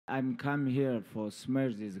I'm come here for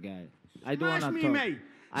smash this guy. I don't Smash want me, to talk.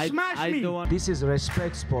 mate. Smash me. Don't want. This is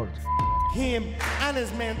respect sport. Him and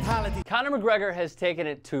his mentality. Conor McGregor has taken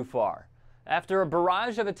it too far. After a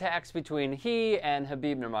barrage of attacks between he and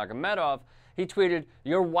Khabib Nurmagomedov, he tweeted,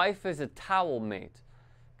 "Your wife is a towel mate."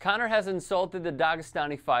 Conor has insulted the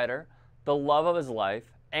Dagestani fighter, the love of his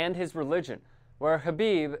life, and his religion, where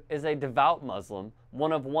Khabib is a devout Muslim,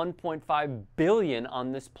 one of 1.5 billion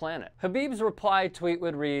on this planet. Khabib's reply tweet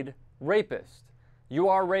would read, "Rapist. You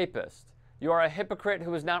are rapist. You are a hypocrite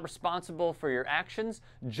who is not responsible for your actions.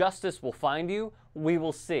 Justice will find you. We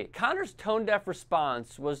will see." Conor's tone-deaf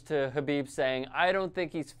response was to Khabib saying, "I don't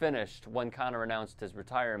think he's finished," when Conor announced his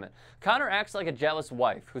retirement. Conor acts like a jealous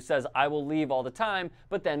wife who says, "I will leave all the time,"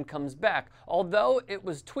 but then comes back. Although it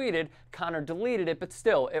was tweeted, Conor deleted it, but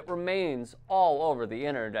still, it remains all over the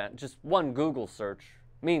internet. Just one Google search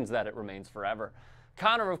means that it remains forever.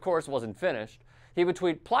 Conor, of course, wasn't finished. He would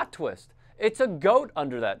tweet, "Plot twist. It's a goat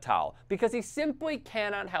under that towel," because he simply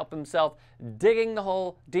cannot help himself digging the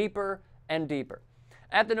hole deeper and deeper.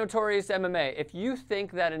 At the Notorious MMA, if you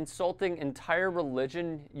think that insulting entire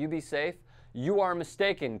religion you be safe, you are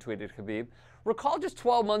mistaken, tweeted Khabib. Recall just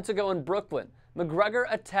 12 months ago in Brooklyn, McGregor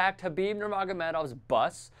attacked Khabib Nurmagomedov's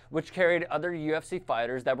bus, which carried other UFC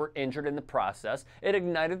fighters that were injured in the process. It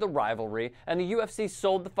ignited the rivalry, and the UFC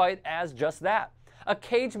sold the fight as just that. A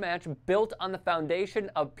cage match built on the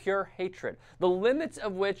foundation of pure hatred, the limits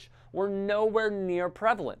of which were nowhere near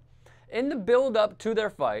prevalent. In the build-up to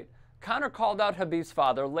their fight, Conor called out Khabib's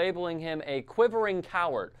father, labeling him a quivering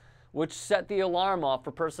coward, which set the alarm off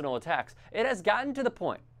for personal attacks. It has gotten to the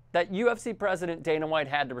point that UFC President Dana White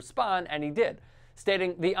had to respond, and he did,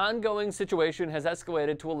 stating the ongoing situation has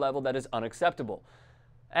escalated to a level that is unacceptable.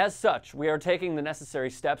 As such, we are taking the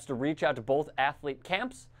necessary steps to reach out to both athlete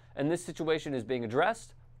camps, and this situation is being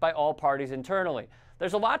addressed by all parties internally.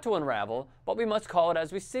 There's a lot to unravel, but we must call it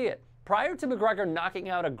as we see it. Prior to McGregor knocking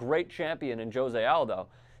out a great champion in Jose Aldo,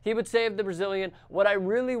 he would say of the Brazilian, "What I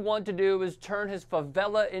really want to do is turn his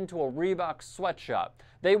favela into a Reebok sweatshop.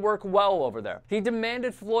 They work well over there." He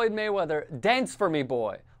demanded Floyd Mayweather, "Dance for me,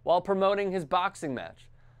 boy," while promoting his boxing match.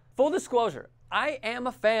 Full disclosure, I am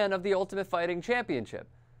a fan of the Ultimate Fighting Championship.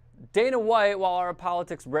 Dana White, while our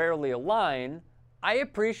politics rarely align, I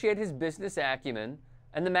appreciate his business acumen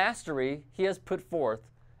and the mastery he has put forth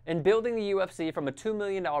in building the UFC from a $2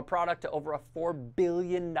 million product to over a $4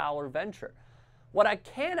 billion venture. What I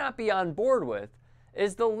cannot be on board with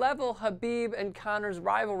is the level Khabib and Conor's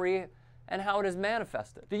rivalry and how it is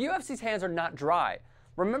manifested. The UFC's hands are not dry.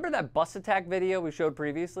 Remember that bus attack video we showed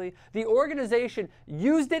previously? The organization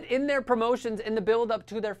used it in their promotions in the build-up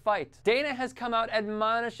to their fight. Dana has come out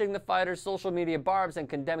admonishing the fighters' social media barbs and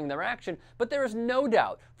condemning their action, but there is no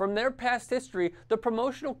doubt from their past history, the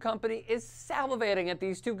promotional company is salivating at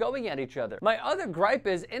these two going at each other. My other gripe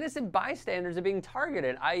is innocent bystanders are being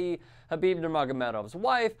targeted, i.e. Khabib Nurmagomedov's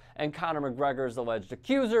wife and Conor McGregor's alleged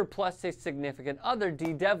accuser, plus a significant other,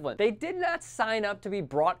 D. Devlin. They did not sign up to be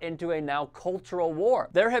brought into a now cultural war.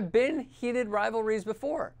 There have been heated rivalries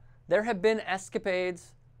before. There have been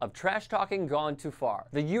escapades of trash talking gone too far.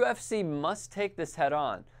 The UFC must take this head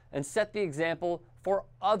on and set the example for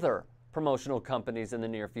other promotional companies in the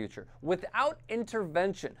near future. Without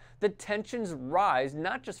intervention, the tensions rise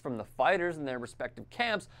not just from the fighters in their respective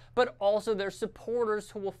camps, but also their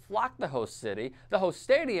supporters who will flock the host city, the host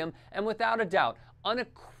stadium, and without a doubt,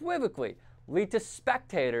 unequivocally lead to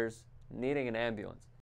spectators needing an ambulance.